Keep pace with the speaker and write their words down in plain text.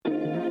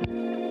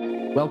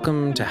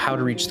Welcome to How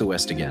to Reach the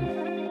West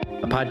Again,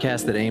 a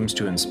podcast that aims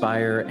to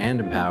inspire and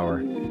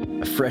empower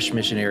a fresh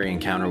missionary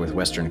encounter with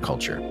Western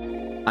culture.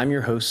 I'm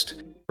your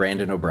host,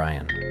 Brandon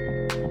O'Brien.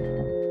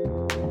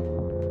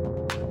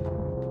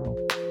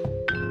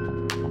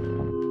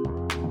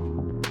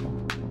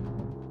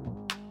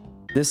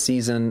 This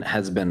season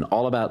has been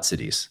all about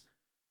cities.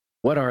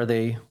 What are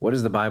they? What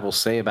does the Bible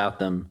say about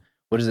them?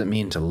 What does it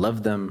mean to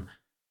love them?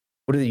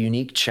 What are the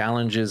unique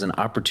challenges and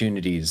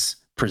opportunities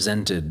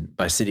presented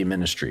by city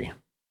ministry?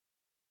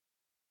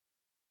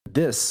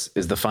 This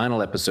is the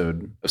final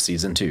episode of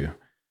Season 2.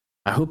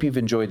 I hope you've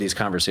enjoyed these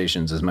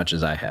conversations as much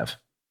as I have.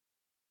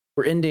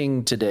 We're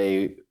ending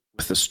today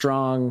with a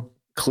strong,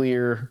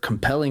 clear,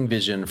 compelling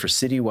vision for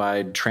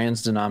citywide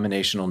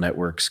trans-denominational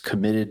networks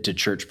committed to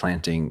church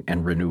planting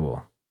and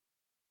renewal.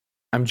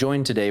 I'm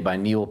joined today by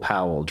Neil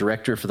Powell,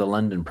 director for the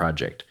London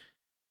Project.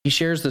 He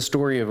shares the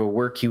story of a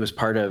work he was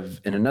part of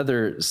in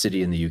another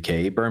city in the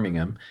UK,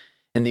 Birmingham,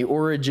 and the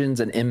origins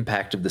and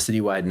impact of the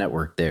citywide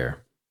network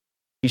there.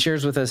 He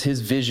shares with us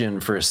his vision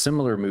for a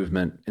similar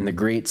movement in the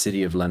great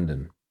city of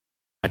London.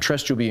 I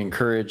trust you'll be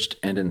encouraged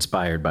and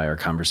inspired by our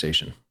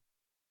conversation.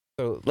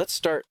 So let's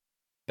start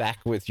back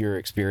with your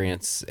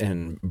experience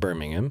in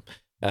Birmingham.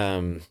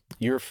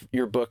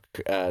 Your book,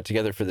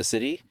 Together for the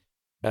City,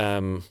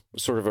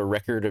 sort of a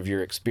record of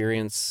your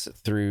experience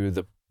through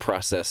the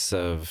process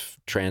of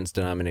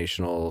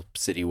trans-denominational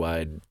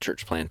citywide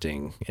church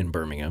planting in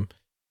Birmingham.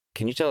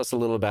 Can you tell us a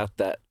little about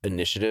that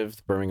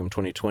initiative, Birmingham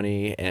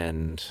 2020,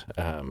 and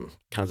kind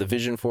of the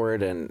vision for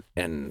it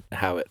and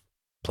how it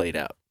played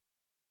out?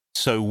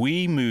 So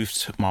we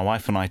moved, my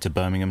wife and I, to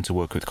Birmingham to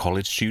work with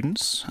college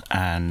students.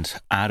 And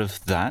out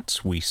of that,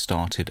 we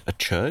started a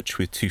church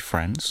with two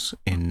friends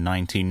in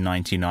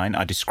 1999.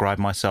 I describe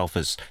myself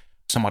as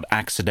somewhat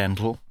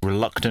accidental,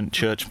 reluctant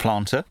church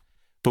planter.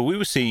 But we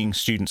were seeing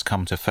students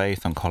come to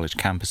faith on college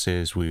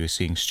campuses. We were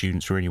seeing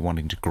students really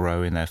wanting to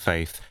grow in their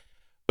faith,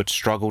 but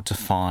struggled to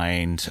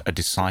find a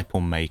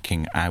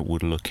disciple-making,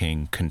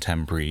 outward-looking,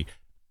 contemporary,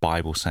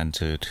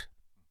 Bible-centered,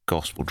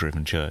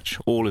 gospel-driven church.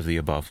 All of the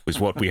above was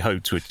what we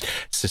hoped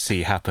to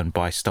see happen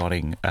by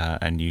starting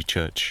a new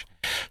church.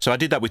 So I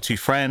did that with two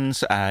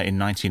friends in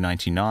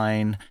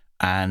 1999,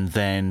 and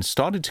then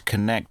started to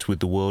connect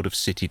with the world of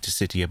city to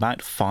city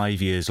about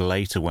 5 years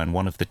later when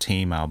one of the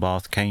team, Al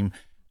Barth, came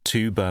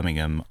to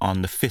Birmingham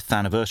on the 5th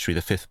anniversary,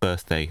 the 5th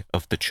birthday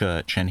of the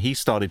church. And he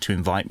started to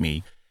invite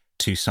me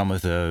to some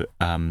of the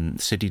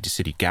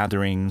city-to-city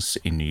gatherings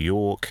in New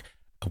York,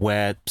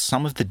 where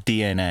some of the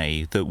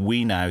DNA that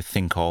we now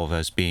think of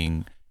as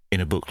being in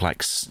a book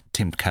like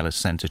Tim Keller's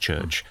Center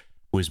Church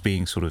was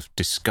being sort of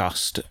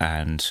discussed,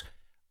 and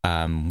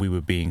we were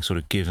being sort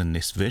of given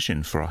this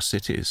vision for our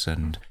cities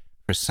and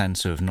a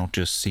sense of not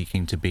just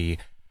seeking to be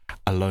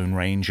a lone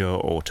ranger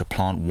or to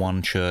plant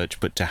one church,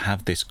 but to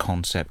have this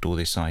concept or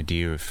this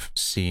idea of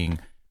seeing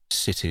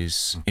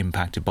cities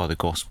impacted by the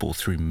gospel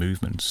through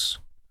movements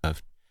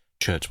of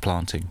church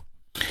planting.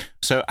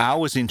 So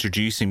Al was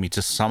introducing me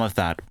to some of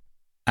that,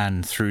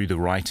 and through the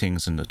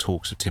writings and the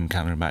talks of Tim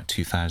Keller about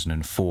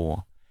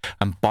 2004.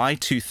 And by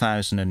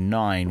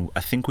 2009, I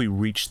think we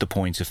reached the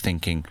point of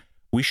thinking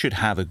we should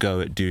have a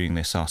go at doing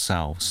this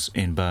ourselves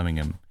in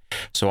Birmingham.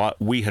 So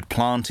we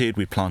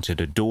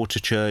planted a daughter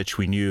church.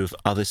 We knew of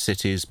other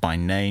cities by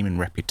name and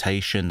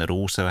reputation that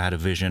also had a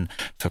vision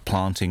for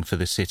planting for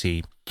the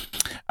city.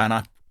 And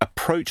I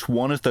approached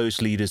one of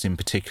those leaders in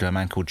particular, a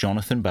man called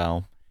Jonathan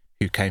Bell,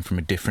 who came from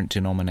a different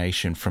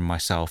denomination from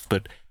myself,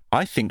 but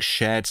I think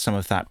shared some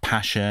of that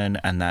passion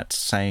and that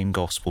same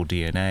gospel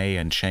DNA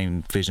and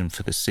same vision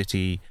for the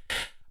city.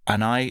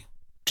 And I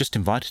just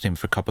invited him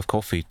for a cup of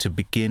coffee to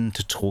begin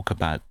to talk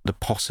about the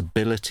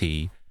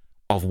possibility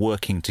of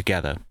working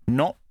together,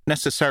 not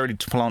necessarily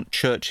to plant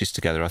churches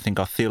together. I think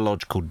our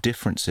theological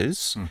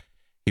differences,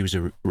 he was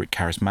a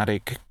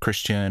charismatic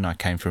Christian, I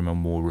came from a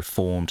more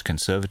reformed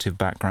conservative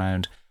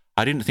background.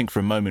 I didn't think for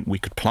a moment we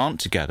could plant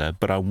together,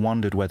 but I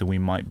wondered whether we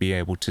might be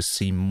able to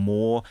see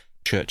more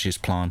churches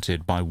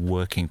planted by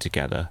working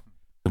together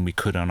than we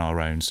could on our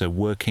own. So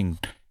working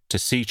to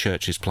see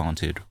churches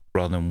planted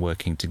rather than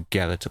working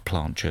together to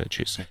plant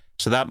churches.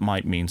 So that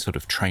might mean sort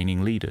of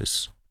training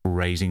leaders,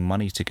 raising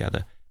money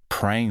together,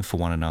 praying for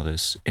one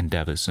another's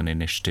endeavors and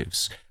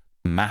initiatives,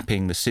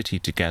 mapping the city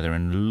together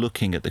and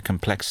looking at the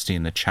complexity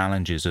and the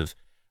challenges of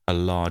a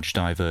large,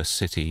 diverse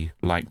city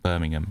like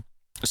Birmingham.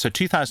 So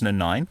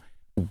 2009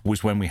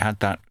 was when we had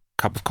that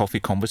cup of coffee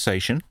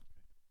conversation,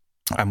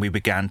 and we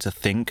began to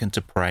think and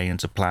to pray and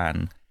to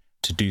plan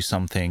to do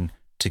something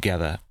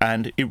together.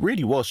 And it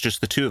really was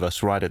just the two of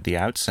us right at the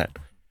outset.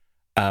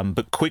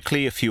 But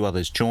quickly a few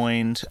others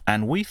joined,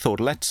 and we thought,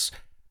 let's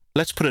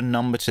put a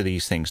number to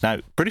these things. Now,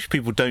 British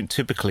people don't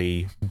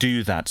typically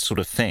do that sort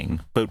of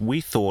thing, but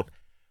we thought,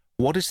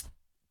 what is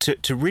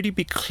to really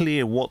be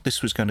clear what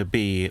this was going to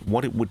be,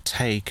 what it would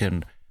take,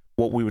 and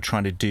what we were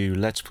trying to do,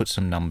 let's put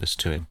some numbers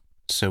to it.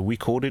 So we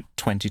called it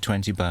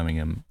 2020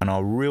 Birmingham, and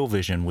our real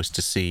vision was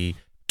to see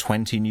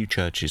 20 new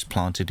churches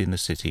planted in the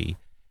city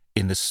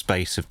in the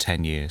space of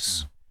 10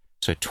 years.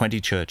 So 20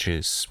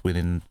 churches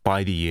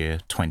by the year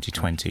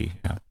 2020.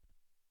 Yeah.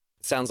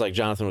 Sounds like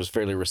Jonathan was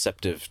fairly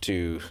receptive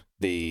to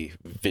the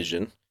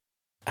vision.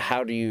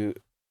 How do you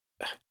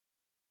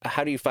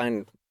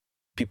find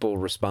people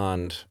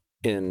respond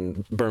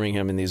in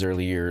Birmingham in these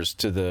early years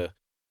to the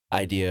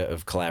idea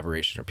of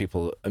collaboration? Are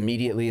people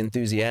immediately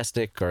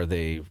enthusiastic? Are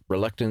they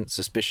reluctant,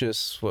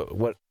 suspicious?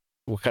 What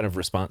kind of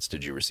response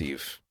did you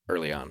receive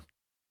early on?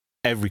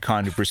 Every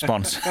kind of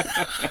response.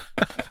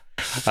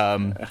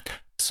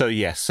 So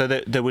yes, so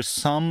there were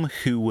some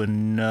who were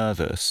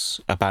nervous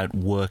about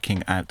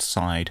working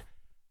outside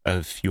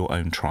of your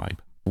own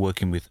tribe,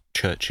 working with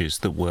churches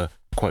that were,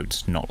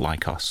 quotes, not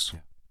like us.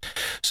 Yeah.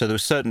 So there were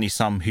certainly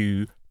some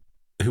who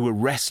were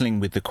wrestling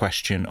with the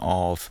question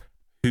of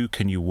who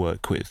can you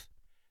work with?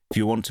 If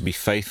you want to be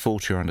faithful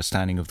to your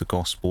understanding of the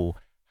gospel,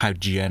 how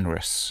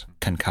generous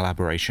can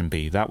collaboration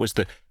be?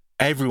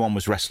 Everyone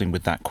was wrestling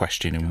with that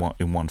question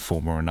in one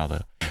form or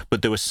another.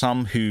 But there were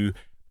some who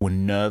were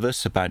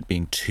nervous about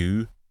being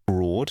too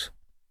broad,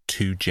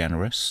 too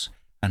generous,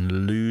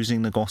 and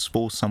losing the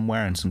gospel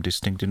somewhere and some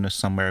distinctiveness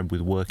somewhere with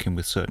working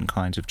with certain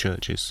kinds of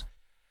churches.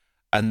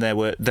 And there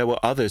were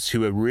others who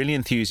were really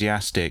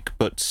enthusiastic,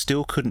 but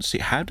still couldn't see,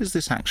 how does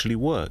this actually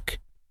work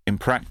in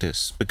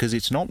practice? Because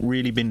it's not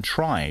really been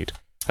tried.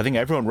 I think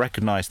everyone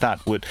recognized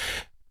that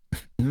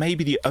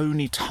maybe the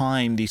only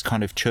time these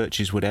kind of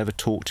churches would ever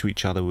talk to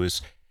each other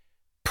was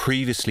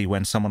previously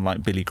when someone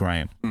like Billy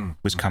Graham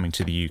was coming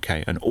to the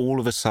UK, and all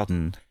of a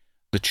sudden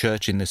the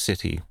church in the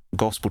city,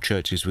 gospel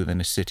churches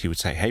within a city would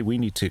say, hey, we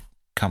need to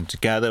come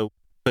together.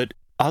 But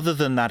other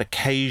than that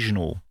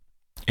occasional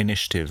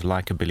initiative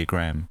like a Billy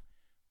Graham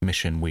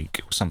Mission Week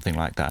or something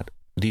like that,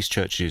 these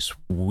churches,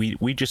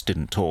 we just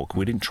didn't talk.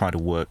 We didn't try to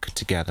work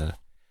together.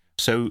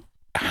 So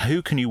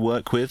who can you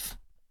work with?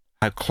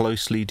 How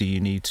closely do you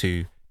need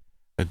to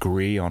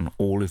agree on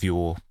all of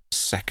your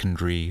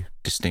secondary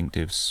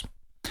distinctives?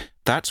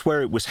 That's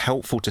where it was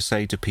helpful to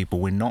say to people,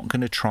 we're not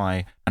going to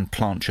try and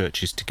plant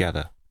churches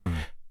together.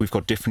 We've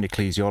got different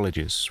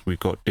ecclesiologies, we've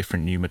got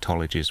different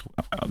pneumatologies,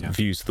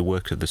 views of the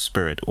work of the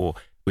Spirit, or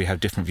we have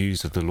different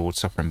views of the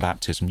Lord's Supper and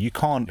baptism. You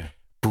can't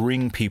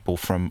bring people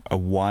from a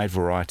wide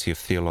variety of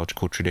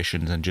theological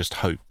traditions and just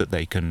hope that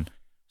they can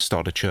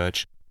start a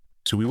church.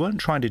 So we weren't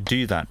trying to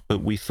do that,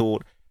 but we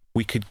thought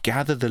we could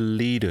gather the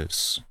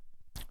leaders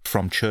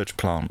from church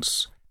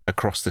plants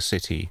across the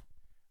city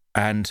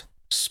and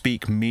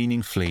speak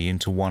meaningfully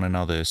into one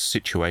another's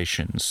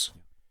situations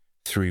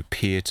through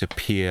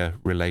peer-to-peer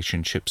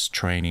relationships,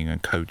 training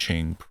and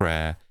coaching,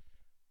 prayer,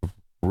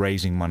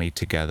 raising money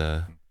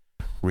together,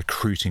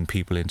 recruiting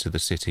people into the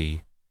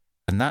city.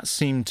 And that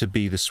seemed to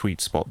be the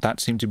sweet spot.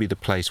 That seemed to be the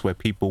place where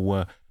people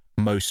were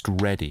most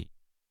ready.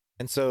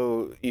 And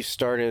so you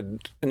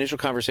started Initial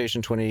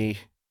Conversation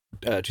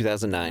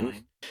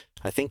 2009.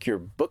 I think your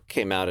book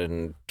came out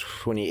in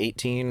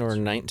 2018 or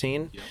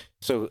 19. Yeah.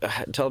 So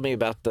tell me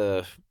about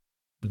the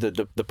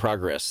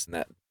progress in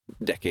that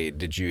decade.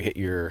 Did you hit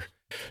your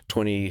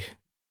 20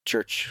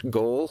 church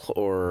goal,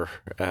 or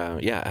how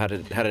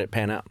did it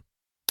pan out?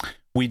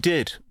 We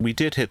did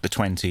hit the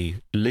 20,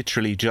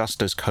 literally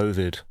just as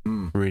COVID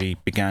really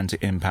began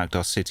to impact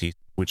our city,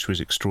 which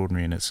was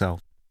extraordinary in itself.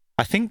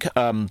 I think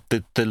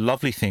the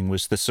lovely thing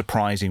was the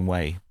surprising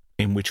way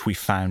in which we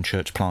found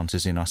church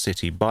planters in our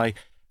city by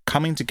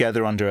coming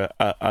together under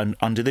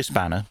this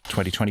banner,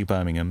 2020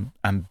 Birmingham,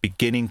 and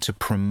beginning to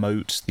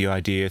promote the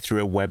idea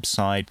through a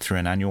website, through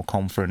an annual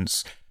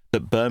conference,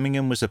 that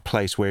Birmingham was a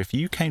place where if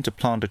you came to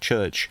plant a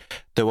church,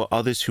 there were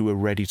others who were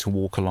ready to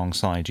walk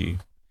alongside you.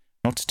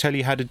 Not to tell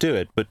you how to do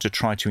it, but to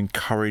try to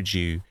encourage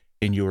you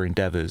in your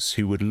endeavors,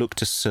 who would look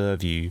to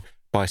serve you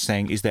by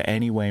saying, is there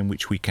any way in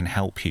which we can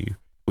help you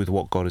with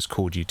what God has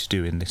called you to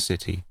do in this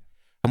city?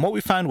 And what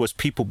we found was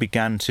people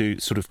began to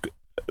sort of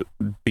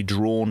be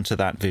drawn to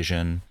that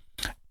vision,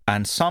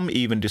 and some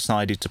even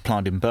decided to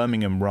plant in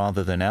Birmingham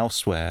rather than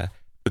elsewhere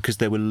because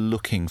they were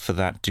looking for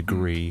that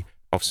degree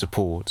of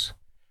support.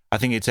 I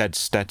think it's Ed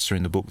Stetzer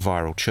in the book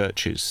Viral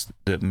Churches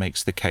that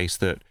makes the case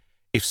that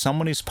if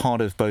someone is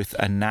part of both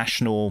a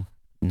national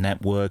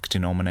network,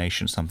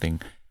 denomination, something,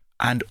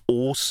 and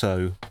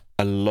also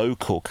a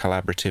local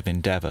collaborative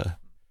endeavor,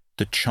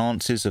 the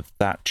chances of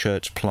that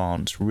church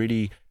plant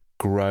really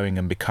growing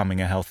and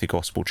becoming a healthy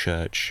gospel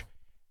church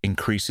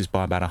increases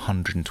by about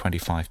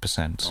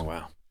 125%. Oh,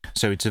 wow.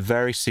 So it's a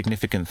very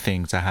significant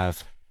thing to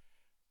have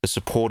the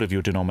support of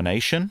your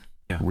denomination,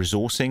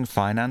 resourcing,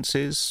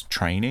 finances,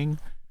 training,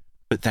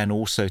 but then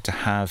also to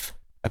have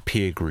a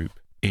peer group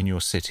in your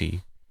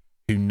city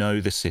who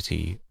know the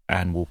city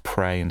and will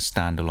pray and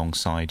stand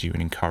alongside you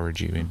and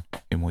encourage you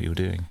in what you're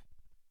doing.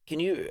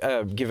 Can you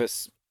give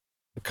us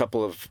a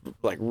couple of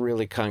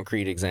really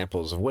concrete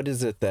examples of what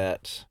is it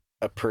that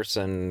a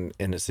person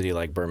in a city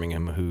like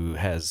Birmingham who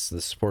has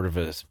the support of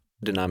a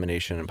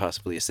denomination and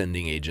possibly a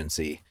sending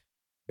agency,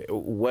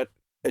 what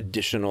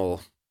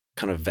additional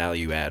kind of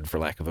value add, for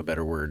lack of a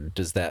better word,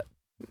 does that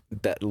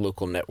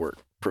local network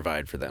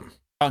provide for them?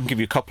 I can give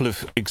you a couple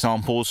of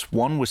examples.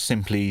 One was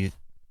simply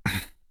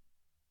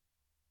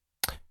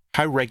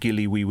how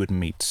regularly we would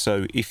meet.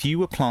 So if you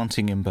were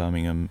planting in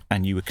Birmingham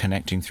and you were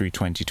connecting through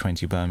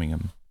 2020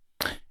 Birmingham,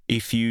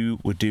 if you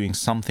were doing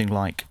something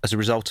like, as a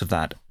result of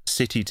that,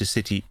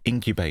 city-to-city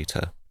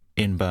incubator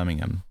in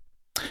Birmingham,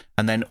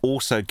 and then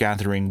also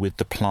gathering with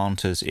the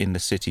planters in the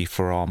city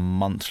for our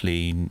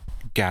monthly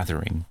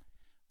gathering,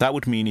 that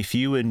would mean if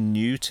you were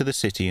new to the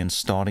city and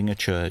starting a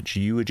church,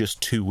 you were just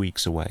 2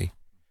 weeks away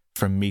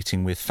from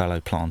meeting with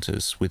fellow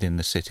planters within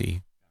the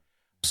city.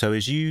 So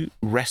as you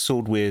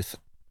wrestled with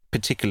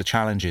particular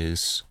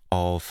challenges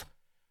of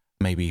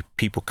maybe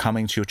people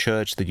coming to your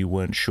church that you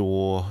weren't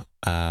sure,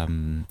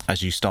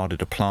 as you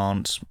started a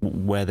plant,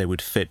 where they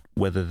would fit,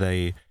 whether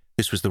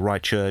this was the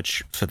right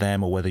church for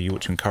them or whether you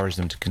ought to encourage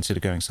them to consider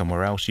going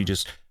somewhere else. You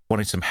just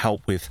wanted some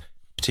help with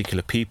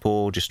particular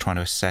people, just trying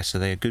to assess, are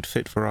they a good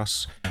fit for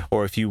us?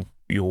 Or if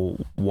your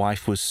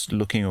wife was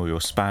looking or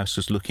your spouse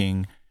was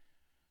looking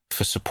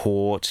for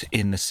support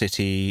in the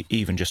city,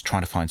 even just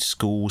trying to find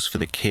schools for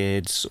the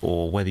kids,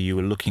 or whether you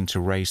were looking to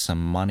raise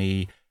some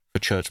money for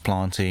church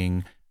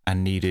planting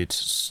and needed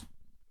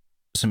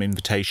some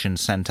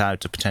invitations sent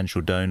out to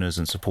potential donors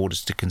and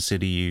supporters to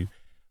consider you.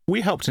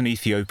 We helped an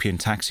Ethiopian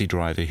taxi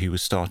driver who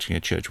was starting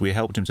a church. We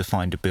helped him to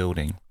find a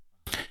building.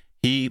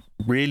 He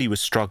really was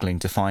struggling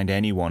to find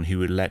anyone who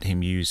would let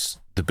him use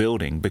the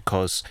building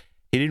because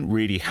he didn't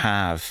really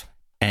have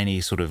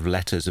any sort of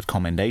letters of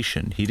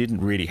commendation. He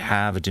didn't really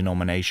have a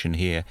denomination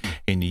here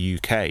in the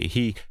UK.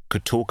 He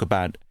could talk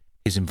about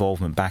his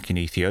involvement back in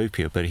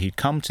Ethiopia, but he'd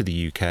come to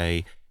the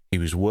UK, he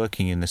was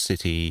working in the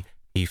city,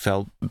 he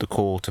felt the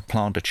call to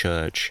plant a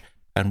church,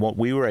 and what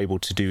we were able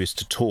to do is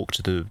to talk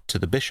to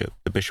the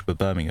bishop of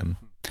Birmingham,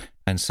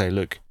 and say,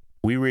 look,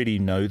 we really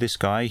know this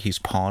guy, he's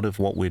part of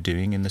what we're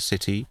doing in the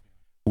city.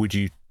 Would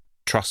you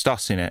trust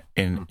us in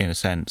a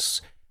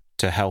sense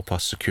to help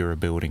us secure a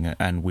building?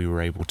 And we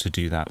were able to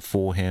do that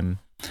for him.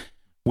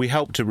 We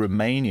helped a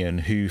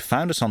Romanian who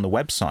found us on the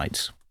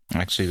website,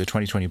 actually the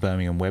 2020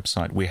 Birmingham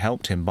website. We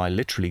helped him by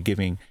literally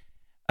giving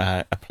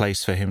a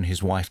place for him and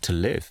his wife to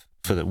live.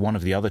 One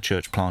of the other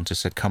church planters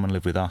said, come and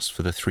live with us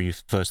for the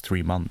first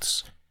 3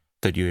 months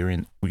that you're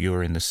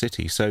in the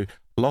city. So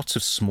lots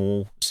of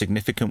small,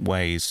 significant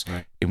ways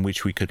in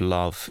which we could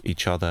love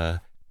each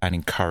other and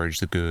encourage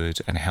the good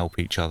and help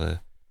each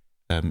other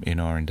in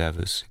our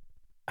endeavors.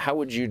 How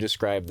would you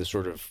describe the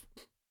sort of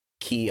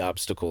key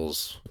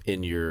obstacles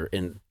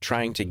in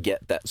trying to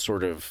get that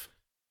sort of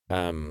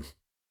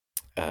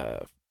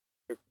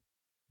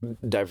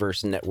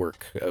diverse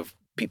network of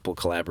people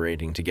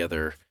collaborating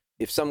together?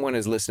 If someone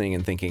is listening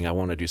and thinking, I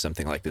want to do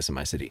something like this in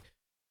my city,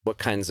 what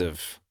kinds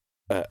of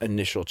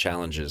initial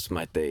challenges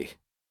might they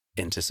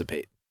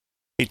anticipate?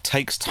 It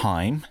takes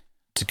time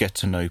to get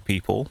to know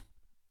people,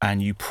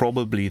 and you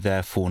probably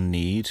therefore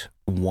need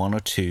one or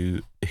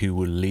two who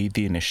will lead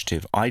the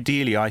initiative.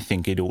 Ideally, I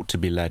think it ought to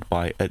be led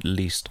by at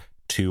least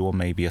 2 or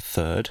maybe a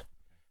third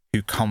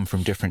who come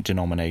from different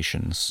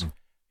denominations,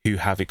 who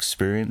have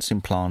experience in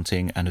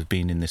planting and have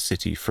been in the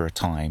city for a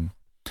time.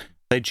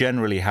 They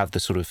generally have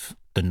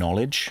the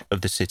knowledge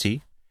of the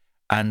city.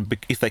 And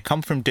if they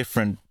come from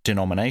different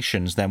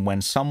denominations, then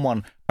when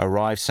someone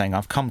arrives saying,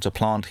 I've come to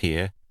plant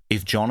here,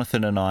 if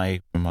Jonathan and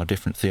I, from our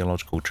different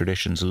theological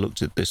traditions,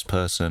 looked at this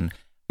person,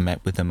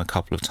 met with them a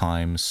couple of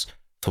times,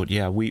 thought,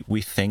 yeah,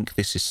 we think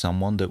this is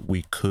someone that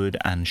we could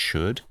and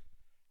should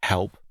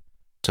help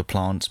to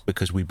plant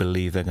because we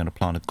believe they're going to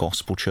plant a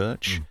gospel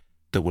church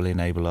that will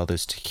enable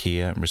others to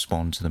hear and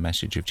respond to the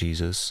message of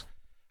Jesus.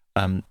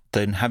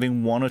 Then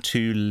having 1 or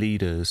 2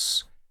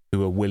 leaders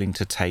who are willing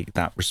to take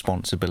that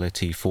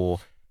responsibility for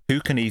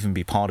who can even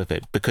be part of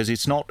it, because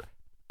it's not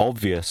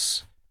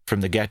obvious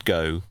from the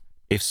get-go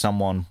if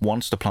someone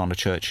wants to plant a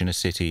church in a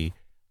city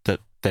that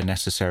they're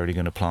necessarily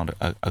going to plant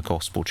a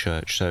gospel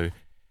church. So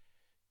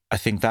I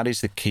think that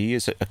is the key,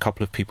 is a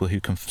couple of people who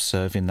can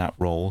serve in that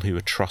role, who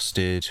are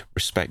trusted,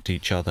 respect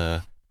each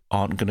other,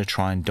 aren't going to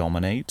try and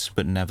dominate,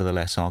 but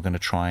nevertheless are going to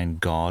try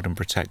and guard and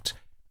protect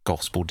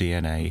gospel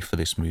DNA for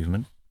this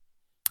movement.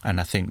 And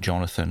I think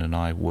Jonathan and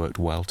I worked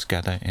well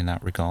together in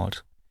that regard.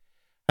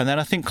 And then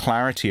I think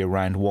clarity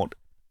around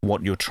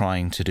what you're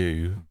trying to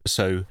do.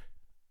 So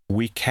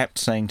we kept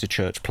saying to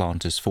church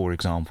planters, for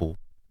example,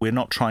 we're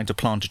not trying to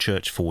plant a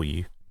church for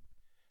you.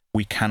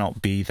 We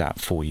cannot be that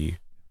for you.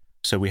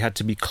 So we had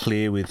to be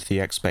clear with the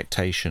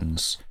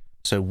expectations.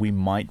 So we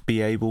might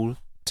be able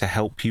to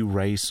help you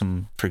raise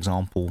some, for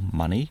example,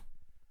 money,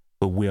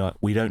 but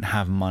we don't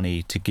have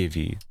money to give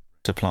you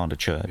to plant a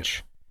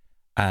church.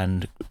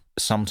 And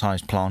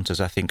sometimes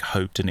planters, I think,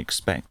 hoped and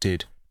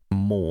expected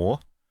more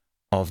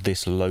of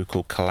this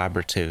local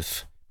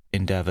collaborative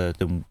endeavor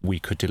than we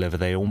could deliver.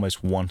 They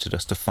almost wanted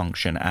us to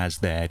function as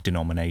their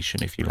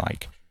denomination, if you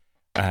like.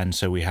 And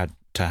so we had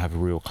to have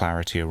real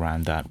clarity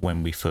around that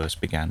when we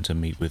first began to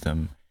meet with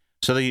them.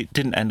 So they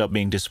didn't end up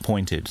being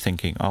disappointed,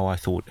 thinking, oh, I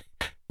thought,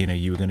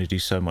 you were going to do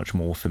so much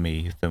more for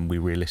me than we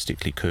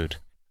realistically could.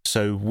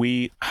 So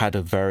we had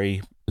a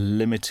very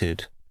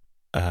limited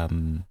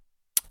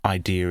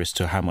idea as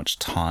to how much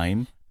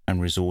time and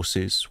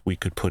resources we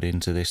could put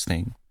into this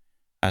thing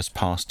as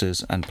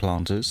pastors and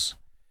planters.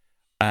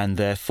 And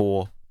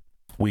therefore,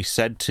 we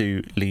said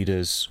to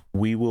leaders,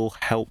 we will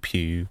help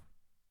you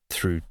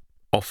through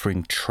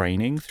offering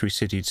training through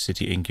City to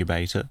City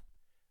Incubator.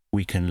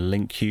 We can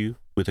link you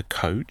with a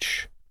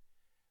coach.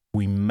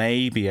 We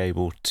may be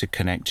able to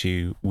connect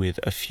you with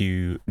a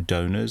few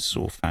donors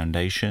or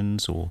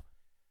foundations or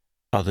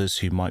others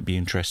who might be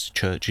interested,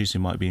 churches who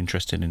might be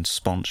interested in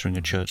sponsoring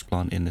a church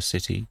plant in the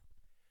city.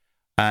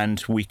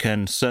 And we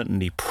can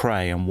certainly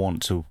pray and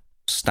want to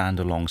stand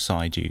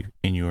alongside you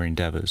in your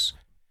endeavors.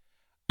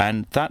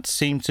 And that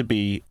seemed to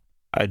be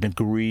an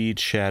agreed,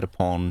 shared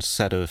upon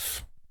set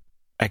of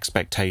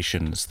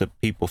expectations that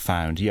people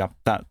found,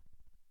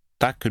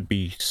 that could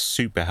be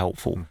super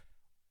helpful.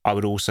 I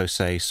would also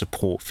say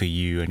support for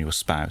you and your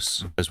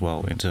spouse as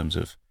well in terms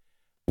of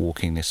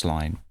walking this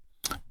line.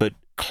 But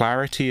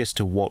clarity as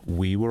to what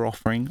we were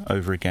offering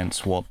over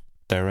against what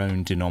their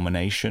own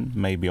denomination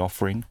may be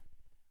offering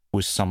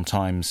was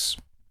sometimes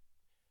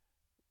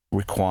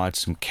required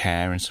some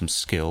care and some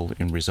skill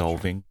in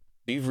resolving.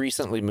 You've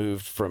recently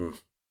moved from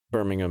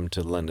Birmingham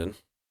to London.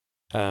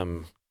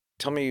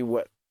 Tell me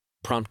what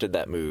prompted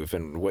that move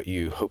and what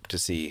you hope to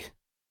see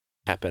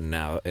happen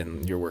now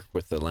in your work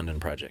with the London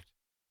project.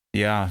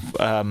 Yeah,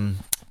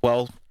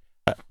 well,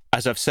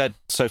 as I've said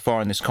so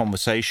far in this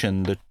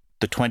conversation, the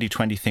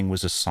 2020 thing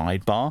was a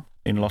sidebar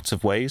in lots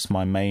of ways.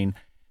 My main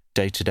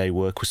day-to-day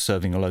work was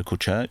serving a local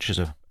church as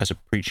a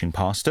preaching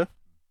pastor,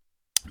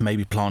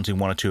 maybe planting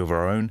one or two of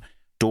our own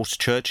daughter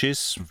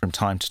churches from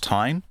time to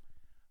time,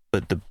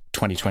 but the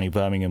 2020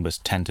 Birmingham was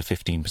 10 to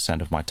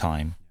 15% of my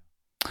time.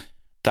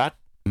 That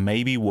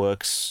maybe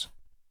works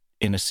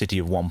in a city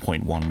of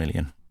 1.1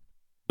 million,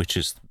 which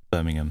is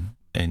Birmingham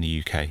in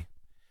the UK.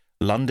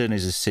 London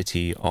is a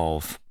city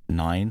of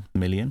 9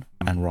 million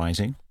and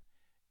rising.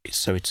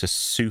 So it's a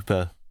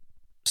super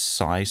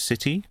size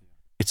city.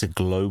 It's a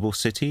global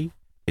city.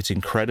 It's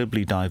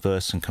incredibly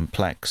diverse and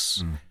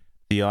complex.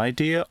 The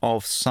idea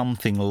of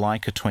something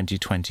like a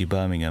 2020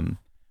 Birmingham,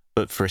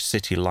 but for a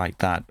city like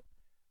that,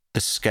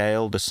 the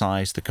scale, the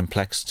size, the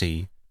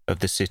complexity of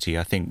the city,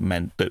 I think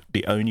meant that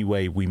the only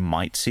way we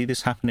might see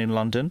this happen in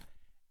London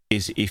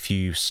is if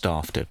you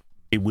staffed it.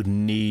 It would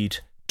need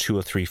 2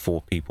 or 3,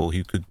 4 people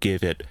who could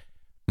give it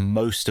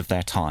most of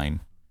their time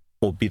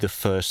or be the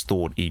first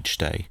thought each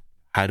day.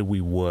 How do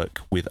we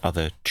work with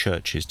other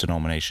churches,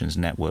 denominations,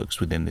 networks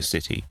within the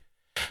city?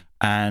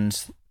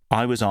 And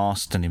I was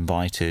asked and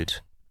invited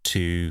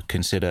to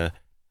consider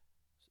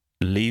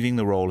leaving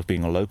the role of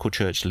being a local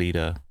church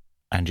leader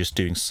and just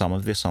doing some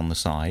of this on the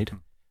side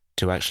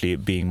to actually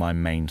it being my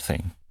main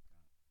thing.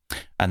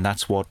 And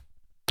that's what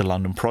the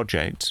London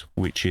Project,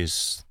 which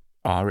is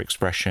our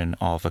expression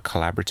of a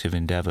collaborative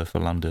endeavor for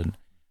London,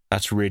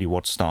 that's really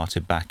what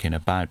started back in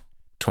about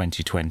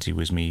 2020,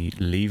 was me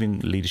leaving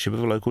leadership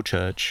of a local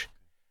church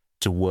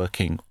to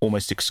working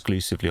almost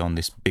exclusively on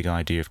this big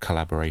idea of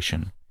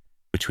collaboration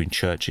between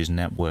churches,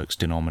 networks,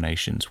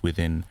 denominations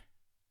within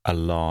a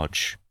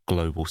large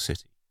global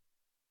city.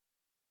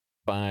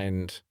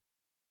 Find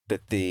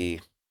that the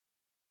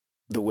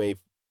way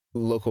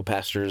local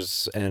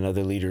pastors and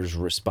other leaders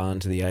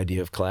respond to the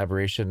idea of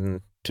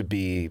collaboration to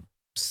be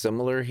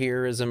similar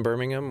here as in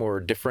Birmingham, or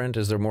different?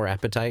 Is there more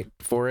appetite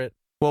for it?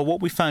 Well,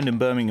 what we found in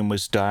Birmingham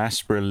was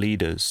diaspora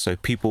leaders, so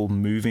people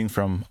moving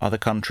from other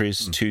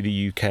countries to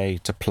the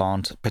UK to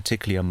plant,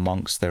 particularly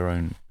amongst their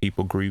own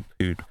people group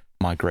who'd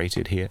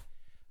migrated here.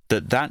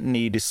 That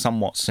need is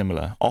somewhat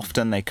similar.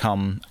 Often they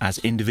come as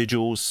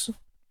individuals.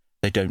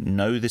 They don't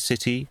know the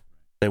city.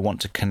 They want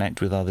to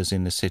connect with others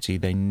in the city.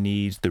 They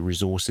need the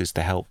resources,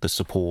 the help, the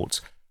support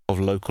of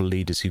local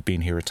leaders who've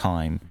been here a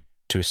time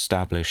to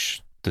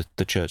establish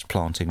the church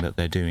planting that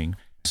they're doing.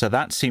 So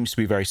that seems to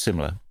be very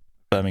similar,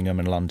 Birmingham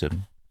and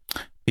London.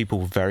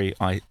 People very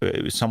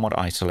somewhat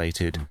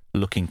isolated,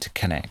 looking to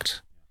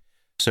connect.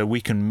 So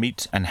we can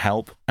meet and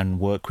help and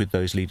work with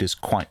those leaders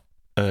quite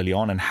early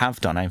on, and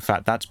have done. In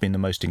fact, that's been the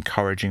most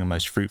encouraging and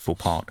most fruitful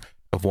part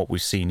of what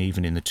we've seen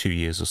even in the 2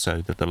 years or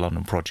so that the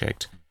London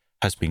Project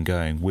has been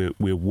going.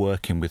 We're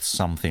working with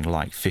something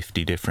like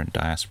 50 different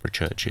diaspora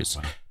churches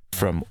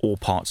from all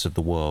parts of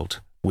the world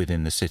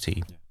within the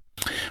city.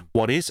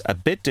 What is a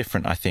bit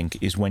different, I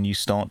think, is when you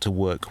start to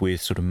work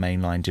with sort of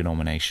mainline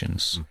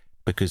denominations,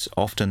 because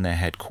often their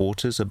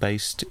headquarters are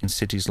based in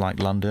cities like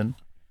London,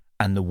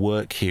 and the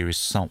work here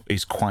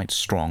is quite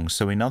strong.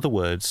 So in other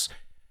words,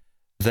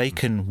 they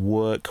can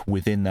work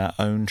within their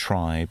own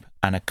tribe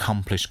and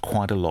accomplish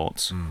quite a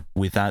lot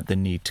without the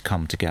need to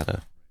come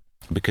together,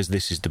 because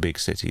this is the big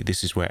city.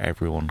 This is where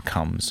everyone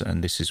comes,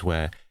 and this is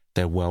where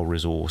they're well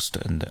resourced,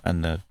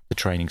 and the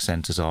training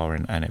centers are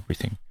and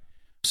everything.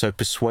 So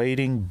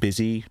persuading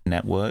busy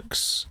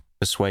networks,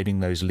 persuading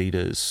those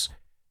leaders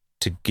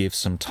to give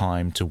some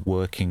time to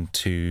working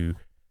to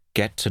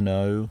get to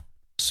know,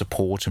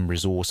 support and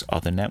resource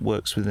other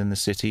networks within the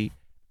city,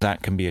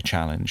 that can be a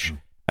challenge.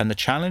 And the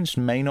challenge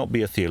may not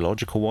be a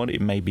theological one,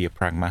 it may be a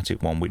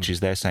pragmatic one, which is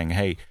they're saying,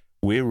 hey,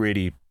 we're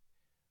really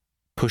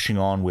pushing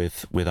on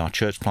with our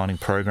church planting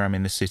program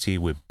in the city.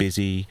 We're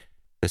busy.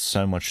 There's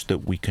so much that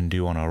we can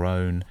do on our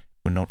own.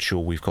 We're not sure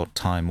we've got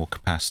time or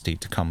capacity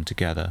to come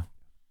together.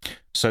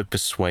 so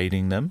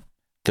persuading them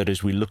that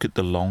as we look at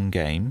the long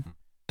game,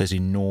 there's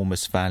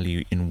enormous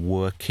value in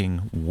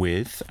working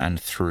with and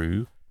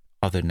through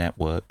other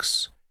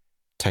networks.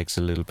 Takes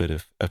a little bit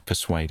of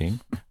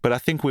persuading, but I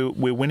think we're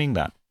winning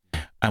that.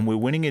 And we're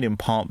winning it in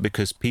part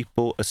because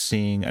people are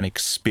seeing and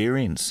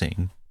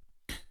experiencing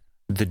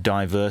the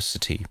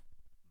diversity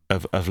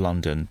of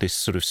London, this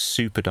sort of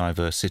super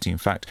diverse city. In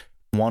fact,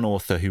 one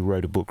author who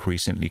wrote a book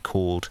recently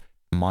called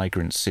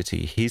Migrant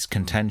City, his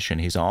contention,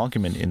 his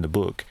argument in the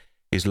book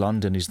is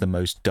London is the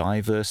most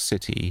diverse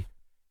city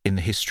in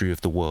the history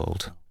of the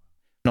world.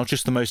 Not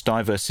just the most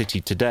diverse city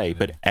today,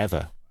 but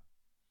ever.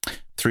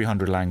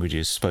 300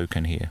 languages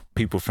spoken here,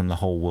 people from the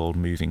whole world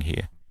moving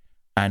here.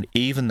 And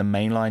even the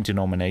mainline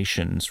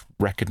denominations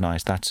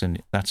recognize that's an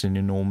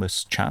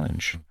enormous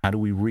challenge. How do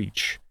we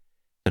reach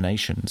the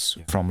nations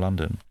from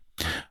London?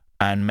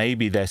 And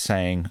maybe they're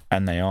saying,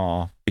 and they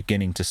are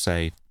beginning to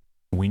say,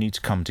 we need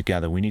to come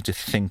together. We need to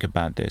think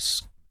about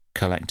this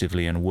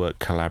collectively and work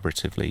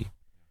collaboratively.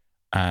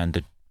 And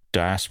the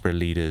diaspora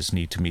leaders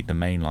need to meet the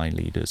mainline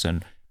leaders.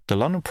 And the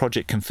London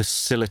Project can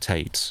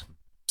facilitate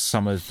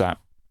some of that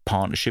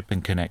partnership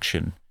and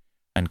connection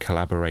and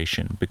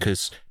collaboration,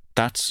 because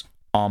that's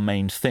our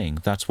main thing.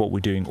 That's what we're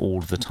doing all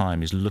of the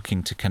time, is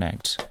looking to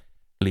connect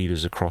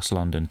leaders across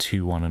London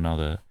to one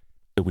another,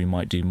 that we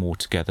might do more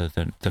together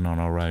than on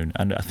our own.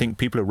 And I think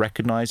people are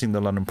recognizing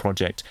the London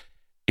Project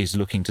is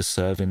looking to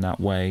serve in that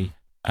way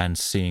and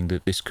seeing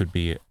that this could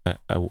be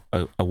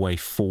a way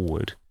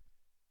forward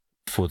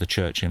for the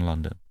church in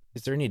London.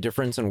 Is there any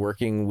difference in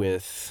working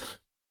with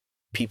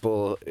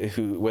people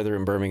who, whether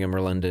in Birmingham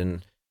or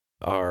London,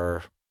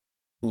 are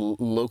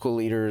local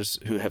leaders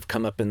who have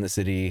come up in the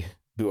city,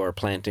 who are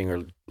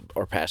planting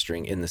or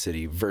pastoring in the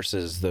city,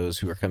 versus those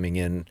who are coming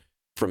in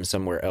from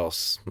somewhere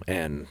else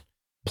and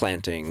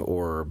planting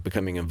or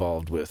becoming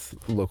involved with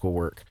local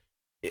work?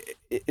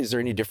 Is there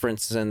any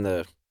difference in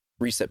the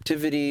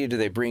receptivity? Do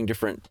they bring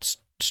different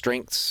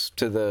strengths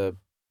to the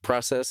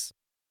process?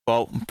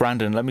 Well,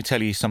 Brandon, let me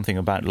tell you something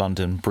about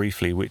London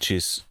briefly, which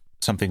is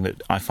something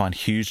that I find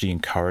hugely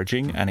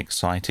encouraging and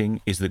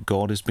exciting, is that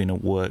God has been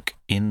at work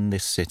in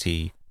this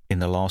city in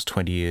the last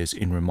 20 years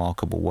in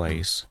remarkable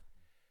ways,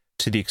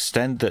 to the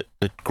extent that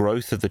the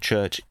growth of the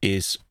church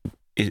is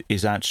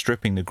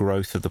outstripping the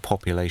growth of the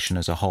population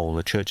as a whole.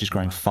 The church is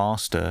growing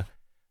faster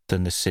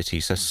than the city.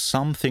 So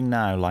something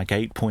now like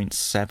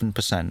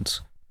 8.7%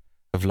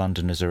 of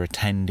Londoners are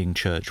attending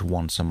church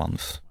once a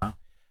month. Wow.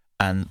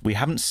 And we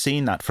haven't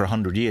seen that for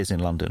 100 years in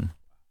London.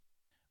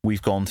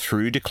 We've gone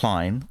through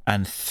decline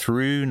and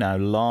through now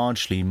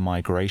largely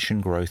migration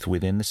growth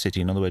within the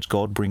city. In other words,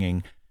 God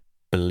bringing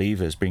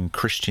believers, bringing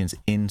Christians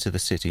into the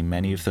city,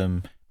 many of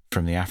them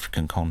from the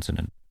African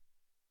continent.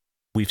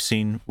 We've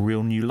seen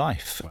real new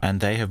life, and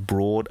they have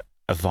brought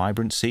a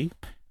vibrancy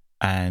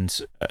and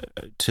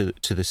to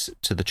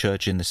the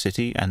church in the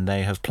city, and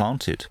they have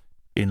planted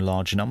in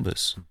large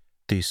numbers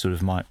these sort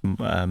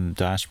of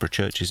diaspora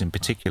churches in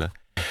particular.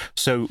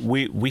 So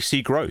we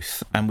see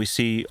growth, and we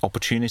see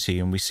opportunity,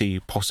 and we see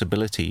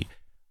possibility.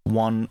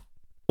 One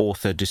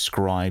author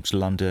describes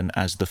London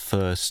as the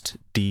first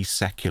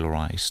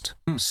desecularized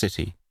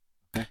city.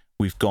 Okay.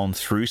 We've gone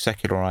through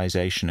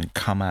secularization and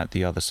come out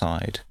the other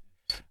side.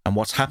 And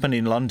what's happened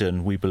in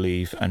London, we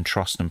believe and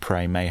trust and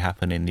pray, may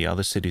happen in the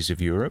other cities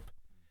of Europe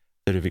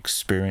that have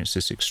experienced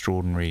this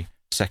extraordinary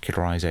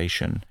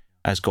secularization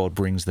as God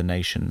brings the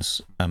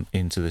nations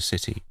into the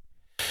city.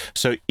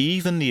 So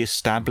even the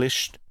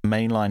established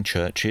mainline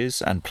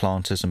churches and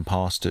planters and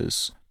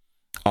pastors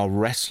are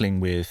wrestling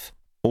with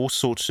all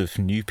sorts of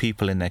new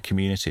people in their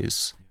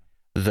communities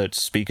that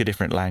speak a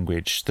different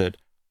language, that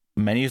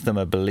many of them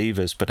are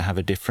believers but have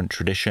a different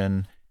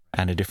tradition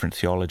and a different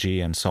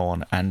theology and so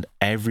on, and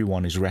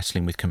everyone is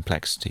wrestling with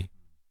complexity.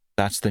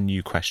 That's the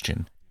new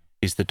question.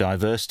 Is the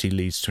diversity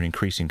leads to an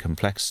increasing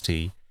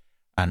complexity,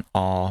 and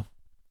our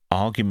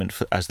argument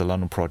as the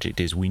London Project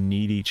is we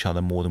need each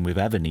other more than we've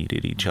ever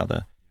needed each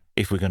other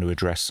if we're going to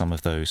address some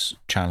of those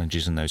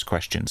challenges and those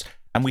questions.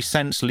 And we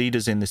sense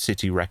leaders in the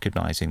city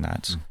recognizing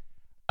that.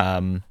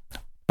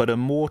 But a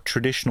more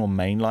traditional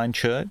mainline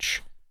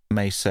church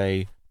may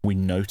say, we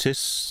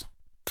notice,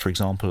 for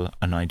example,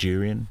 a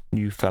Nigerian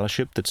new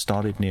fellowship that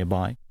started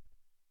nearby.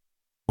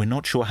 We're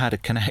not sure how to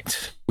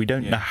connect. We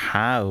don't know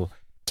how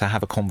to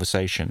have a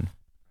conversation.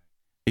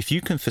 If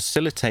you can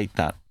facilitate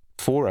that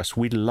for us,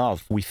 we'd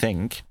love, we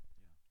think,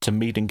 to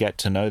meet and get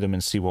to know them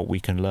and see what we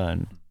can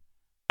learn.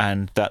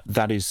 And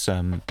that is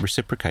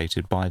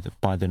reciprocated by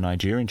the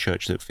Nigerian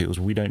church that feels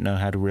we don't know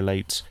how to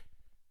relate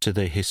to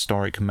the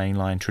historic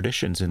mainline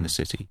traditions in the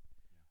city.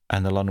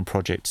 And the London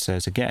Project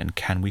says, again,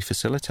 can we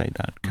facilitate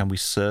that? Can we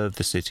serve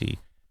the city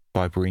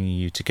by bringing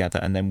you together?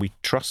 And then we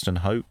trust and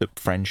hope that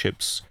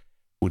friendships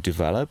will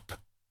develop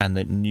and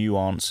that new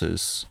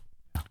answers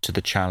to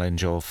the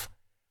challenge of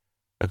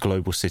a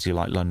global city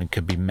like London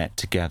can be met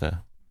together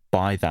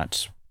by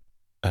that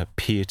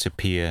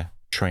peer-to-peer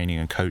training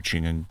and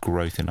coaching and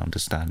growth in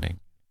understanding.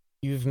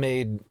 You've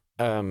made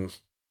a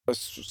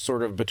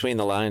sort of between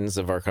the lines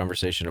of our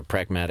conversation a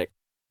pragmatic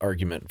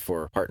argument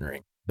for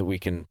partnering. that we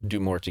can do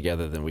more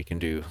together than we can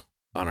do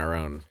on our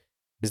own.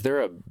 Is there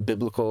a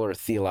biblical or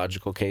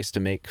theological case to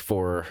make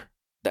for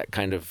that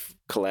kind of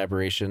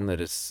collaboration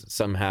that is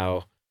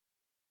somehow,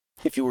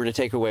 if you were to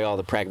take away all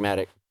the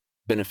pragmatic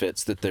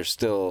benefits, that there's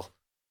still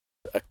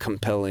a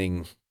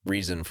compelling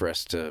reason for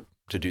us to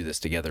do this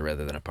together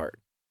rather than apart?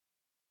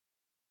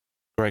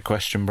 Great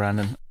question,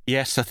 Brandon.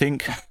 Yes, I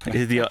think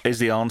is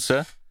the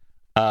answer.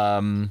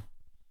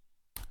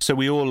 So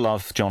we all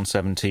love John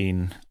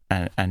 17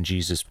 and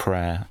Jesus'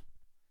 prayer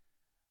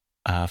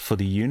for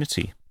the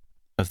unity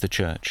of the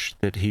church,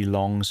 that he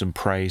longs and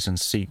prays and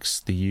seeks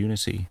the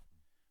unity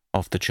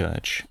of the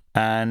church.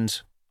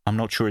 And I'm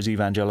not sure as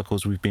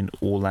evangelicals we've been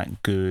all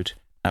that good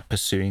at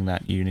pursuing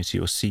that unity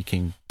or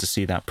seeking to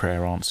see that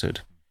prayer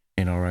answered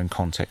in our own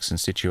contexts and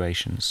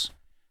situations.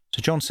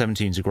 So John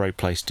 17 is a great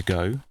place to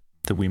go,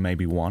 that we may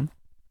be one.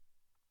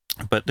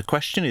 But the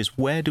question is,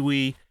 where do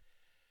we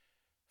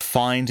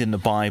find in the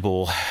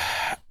Bible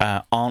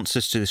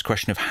answers to this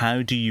question of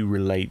how do you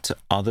relate to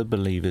other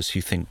believers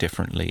who think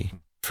differently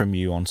from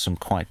you on some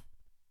quite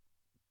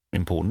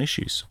important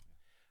issues?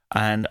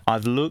 And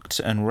I've looked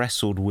and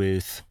wrestled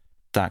with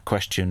that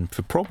question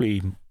for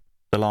probably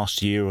the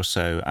last year or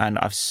so, and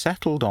I've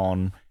settled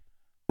on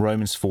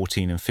Romans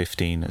 14 and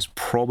 15 as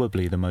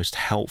probably the most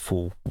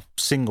helpful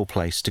single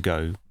place to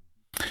go,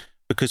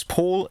 because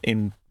Paul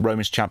in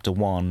Romans chapter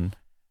 1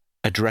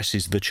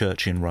 addresses the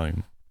church in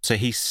Rome. So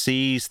he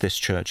sees this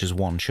church as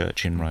one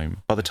church in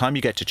Rome. By the time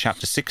you get to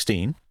chapter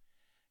 16,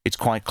 it's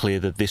quite clear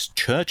that this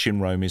church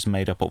in Rome is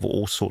made up of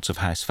all sorts of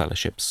house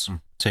fellowships.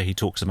 So he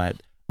talks about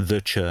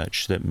the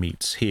church that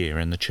meets here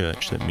and the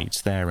church that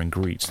meets there and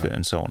greets there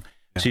and so on.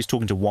 So he's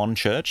talking to one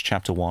church,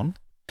 chapter 1.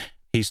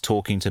 He's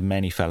talking to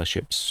many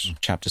fellowships,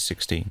 chapter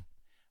 16.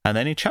 And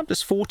then in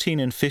chapters 14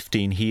 and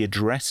 15, he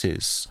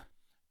addresses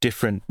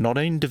different, not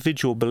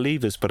individual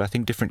believers, but I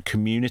think different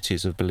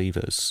communities of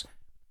believers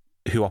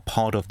who are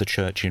part of the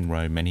church in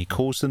Rome, and he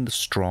calls them the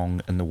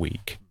strong and the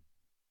weak.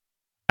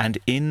 And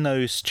in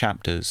those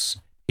chapters,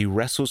 he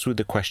wrestles with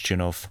the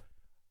question of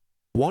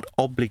what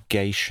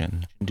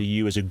obligation do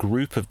you as a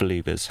group of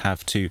believers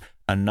have to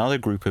another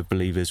group of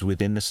believers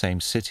within the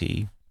same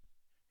city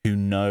who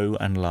know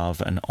and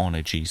love and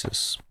honor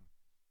Jesus?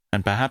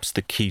 And perhaps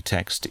the key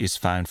text is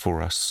found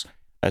for us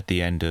at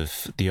the end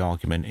of the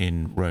argument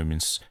in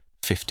Romans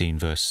 15,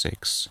 verse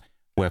 6,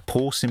 where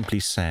Paul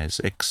simply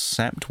says,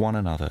 accept one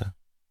another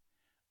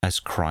as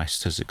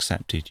Christ has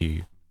accepted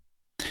you.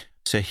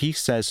 So he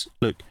says,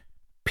 look,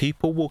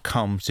 people will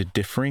come to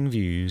differing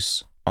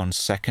views on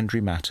secondary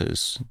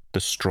matters,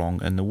 the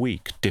strong and the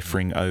weak,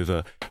 differing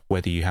over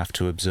whether you have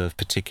to observe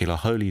particular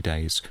holy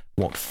days,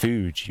 what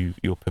food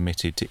you're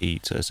permitted to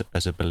eat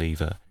as a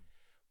believer.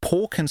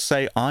 Paul can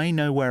say, I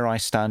know where I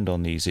stand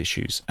on these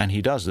issues. And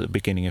he does at the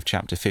beginning of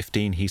chapter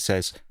 15. He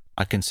says,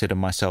 I consider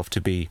myself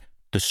to be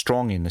the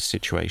strong in this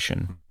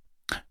situation.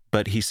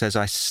 But he says,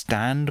 I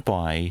stand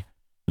by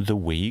the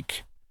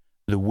weak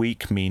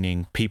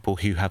meaning people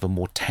who have a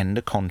more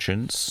tender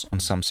conscience on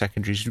some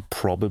secondaries,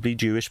 probably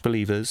Jewish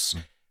believers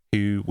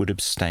who would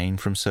abstain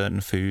from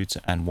certain foods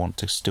and want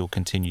to still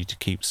continue to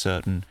keep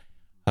certain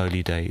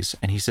holy days.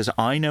 And he says,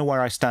 I know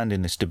where I stand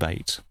in this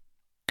debate,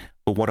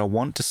 but what I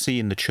want to see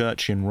in the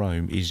church in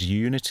Rome is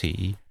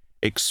unity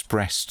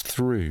expressed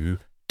through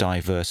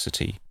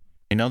diversity.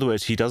 In other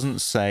words, he doesn't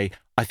say,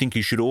 I think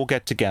you should all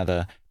get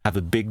together, have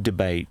a big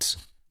debate,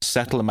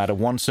 settle the matter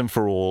once and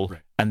for all,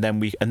 right, and then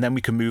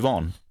we can move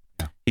on.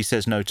 Yeah. He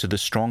says, no, to the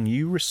strong,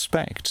 you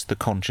respect the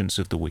conscience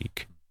of the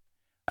weak.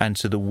 And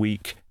to the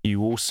weak,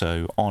 you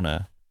also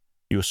honor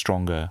your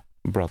stronger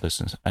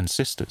brothers and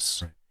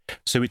sisters. Right.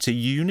 So it's a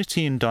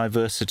unity and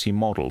diversity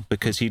model,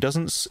 because he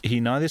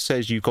neither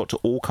says you've got to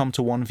all come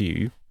to one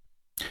view,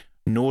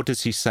 nor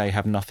does he say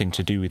have nothing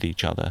to do with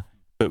each other,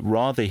 but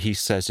rather he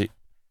says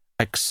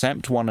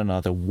accept one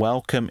another,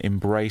 welcome,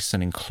 embrace,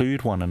 and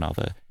include one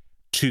another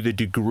to the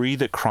degree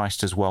that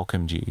Christ has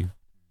welcomed you,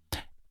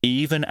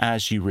 even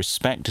as you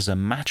respect as a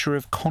matter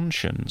of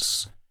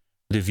conscience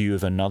the view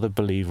of another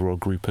believer or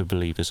group of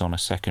believers on a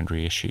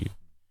secondary issue.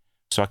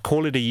 So I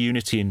call it a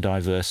unity and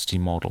diversity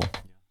model.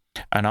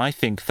 And I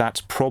think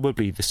that's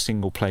probably the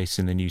single place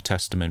in the New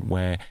Testament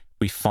where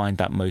we find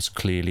that most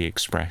clearly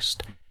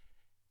expressed.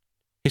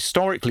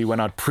 Historically, when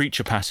I'd preach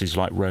a passage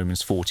like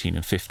Romans 14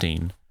 and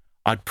 15,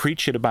 I'd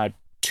preach it about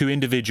two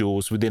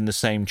individuals within the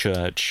same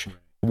church.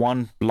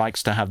 One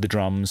likes to have the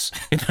drums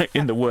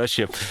in the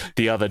worship,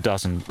 the other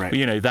doesn't. Right.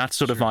 You know, that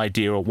sort of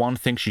idea, or one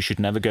thinks you should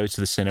never go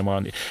to the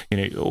cinema,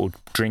 or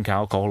drink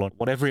alcohol, or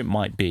whatever it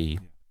might be.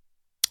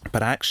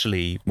 But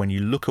actually, when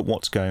you look at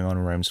what's going on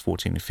in Romans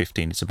 14 and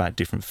 15, it's about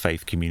different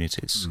faith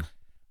communities,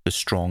 the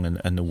strong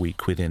and the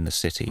weak within the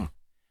city.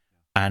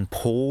 And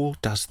Paul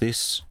does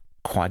this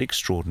quite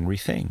extraordinary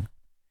thing.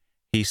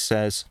 He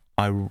says,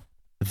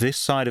 this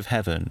side of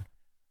heaven,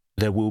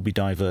 there will be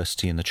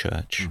diversity in the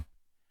church.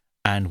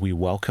 And we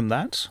welcome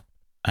that,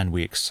 and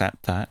we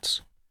accept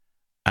that,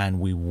 and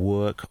we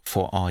work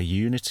for our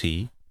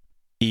unity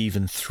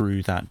even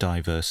through that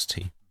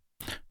diversity.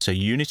 So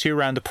unity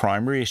around the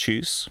primary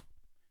issues,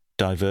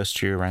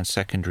 diversity around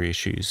secondary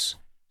issues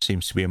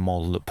seems to be a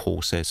model that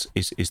Paul says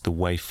is the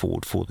way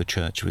forward for the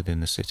church within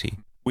the city.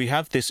 We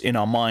have this in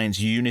our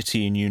minds,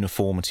 unity and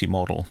uniformity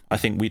model. I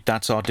think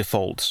that's our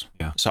default.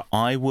 Yeah. So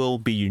I will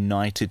be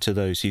united to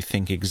those who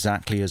think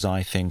exactly as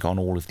I think on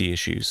all of the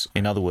issues.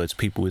 In other words,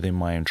 people within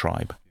my own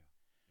tribe.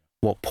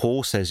 What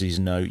Paul says is,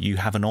 no, you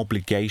have an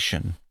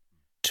obligation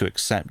to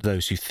accept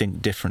those who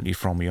think differently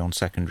from you on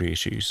secondary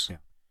issues. Yeah.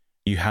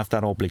 You have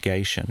that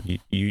obligation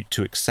you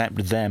to accept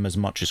them as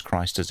much as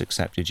Christ has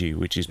accepted you,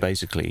 which is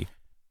basically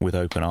with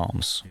open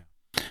arms. Yeah.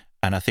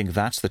 And I think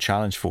that's the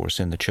challenge for us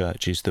in the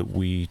church, is that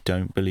we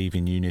don't believe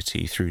in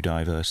unity through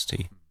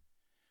diversity.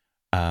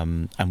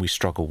 And we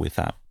struggle with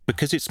that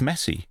because it's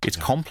messy, it's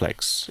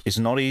complex. It's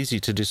not easy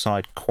to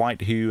decide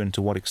quite who and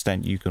to what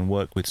extent you can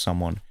work with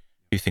someone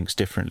who thinks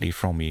differently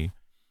from you.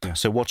 Yeah.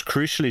 So what's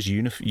crucial is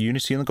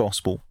unity in the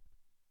gospel.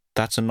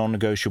 That's a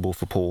non-negotiable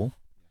for Paul.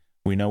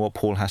 We know what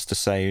Paul has to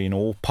say in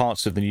all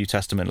parts of the New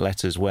Testament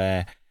letters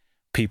where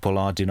people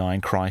are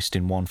denying Christ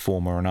in one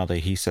form or another.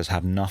 He says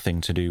have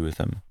nothing to do with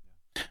them.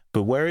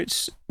 But where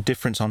it's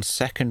difference on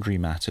secondary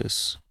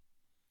matters,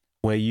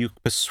 where you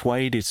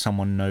persuaded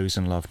someone knows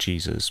and love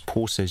Jesus,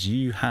 Paul says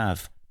you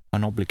have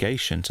an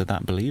obligation to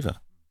that believer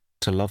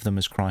to love them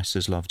as Christ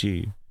has loved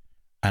you.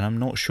 And I'm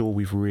not sure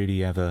we've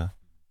really ever,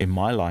 in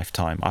my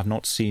lifetime, I've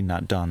not seen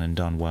that done and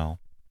done well.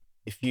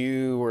 If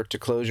you were to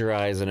close your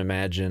eyes and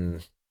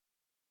imagine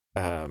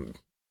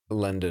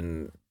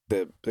London,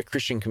 the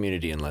Christian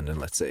community in London,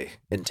 let's say,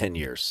 in 10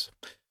 years,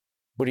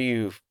 what do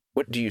you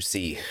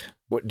see?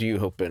 What do you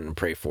hope and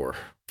pray for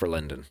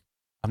London?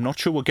 I'm not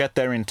sure we'll get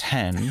there in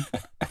 10.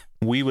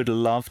 We would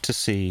love to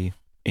see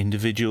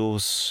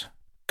individuals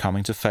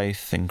coming to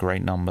faith in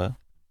great number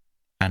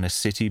and a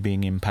city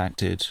being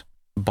impacted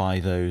by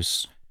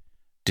those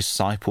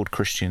discipled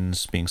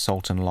Christians being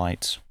salt and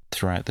light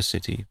throughout the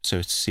city.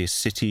 So to see a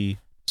city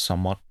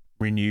somewhat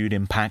renewed,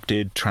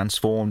 impacted,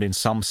 transformed in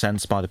some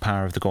sense by the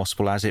power of the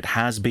gospel, as it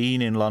has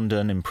been in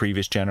London in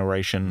previous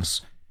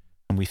generations.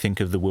 And we think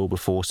of the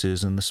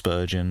Wilberforces and the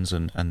Spurgeons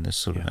and this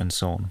sort of, and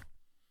so on,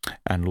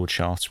 and Lord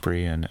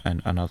Shaftesbury and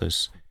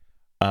others.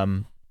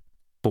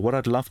 But what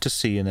I'd love to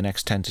see in the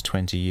next 10 to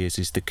 20 years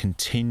is the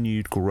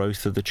continued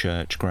growth of the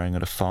church, growing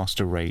at a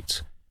faster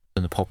rate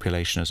than the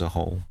population as a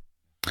whole.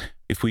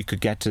 If we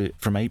could get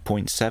from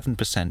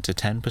 8.7% to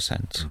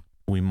 10%,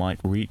 we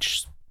might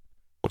reach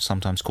what's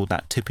sometimes called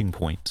that tipping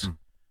point,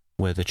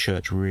 where the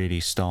church really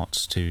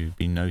starts to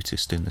be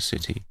noticed in the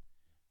city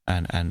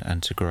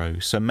and to grow.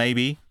 So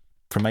maybe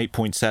from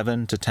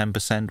 8.7 to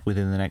 10%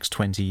 within the next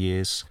 20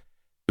 years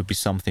would be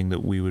something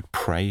that we would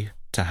pray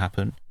to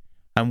happen.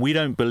 And we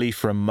don't believe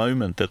for a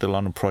moment that the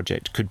London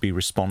Project could be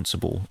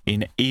responsible,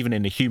 even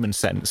in a human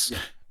sense.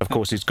 Of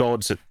course, it's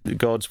God's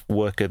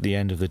work at the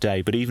end of the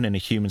day, but even in a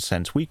human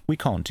sense, we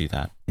can't do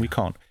that. We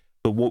can't.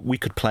 But what we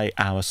could play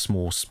our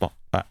small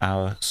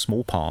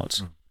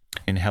part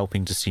in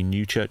helping to see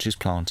new churches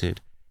planted,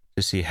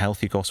 to see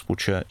healthy gospel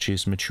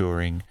churches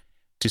maturing,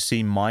 to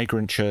see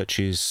migrant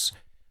churches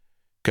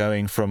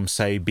going from,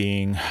 say,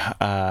 being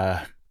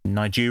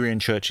Nigerian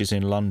churches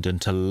in London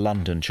to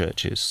London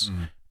churches.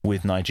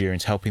 With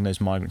Nigerians, helping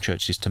those migrant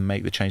churches to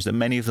make the change that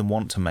many of them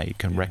want to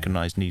make and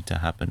recognize need to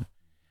happen.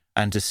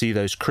 And to see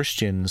those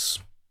Christians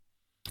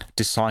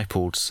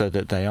discipled so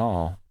that they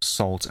are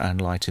salt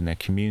and light in their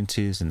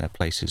communities, in their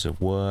places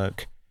of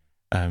work,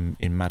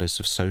 in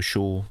matters of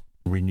social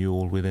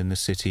renewal within the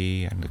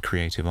city and the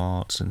creative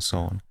arts and so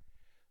on.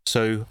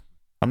 So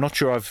I'm not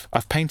sure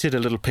I've painted a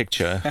little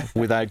picture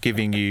without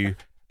giving you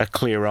a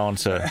clear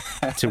answer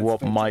to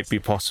what might be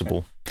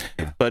possible.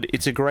 But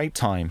it's a great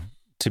time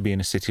to be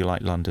in a city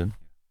like London,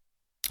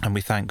 and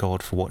we thank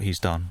God for what he's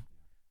done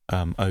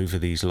over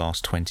these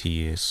last 20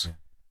 years,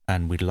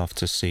 and we'd love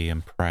to see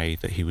and pray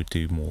that he would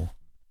do more.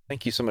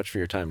 Thank you so much for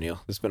your time,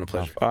 Neil. It's been a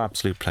pleasure.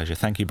 Absolute pleasure.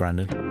 Thank you,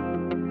 Brandon.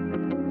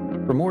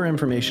 For more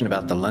information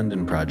about the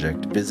London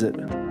Project, visit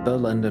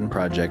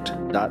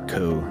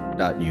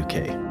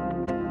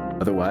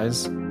thelondonproject.co.uk.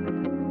 Otherwise,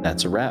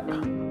 that's a wrap.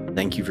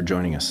 Thank you for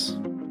joining us.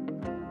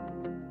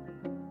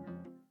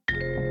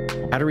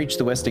 How to Reach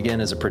the West Again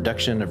is a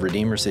production of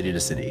Redeemer City to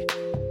City.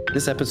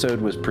 This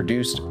episode was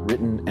produced,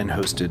 written, and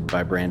hosted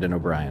by Brandon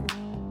O'Brien.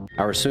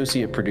 Our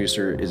associate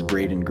producer is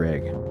Braden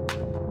Gregg.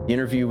 The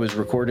interview was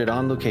recorded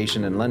on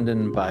location in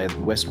London by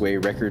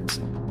Westway Records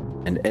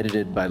and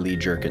edited by Lee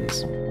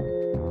Jerkins.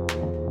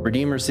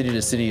 Redeemer City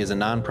to City is a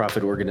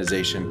nonprofit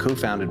organization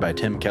co-founded by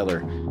Tim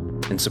Keller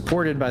and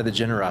supported by the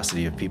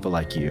generosity of people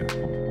like you.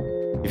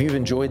 If you've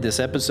enjoyed this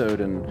episode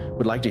and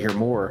would like to hear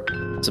more,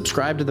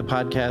 subscribe to the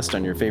podcast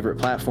on your favorite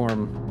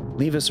platform,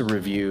 leave us a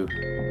review,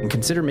 and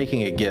consider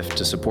making a gift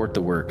to support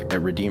the work at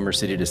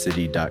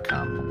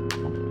RedeemerCityToCity.com.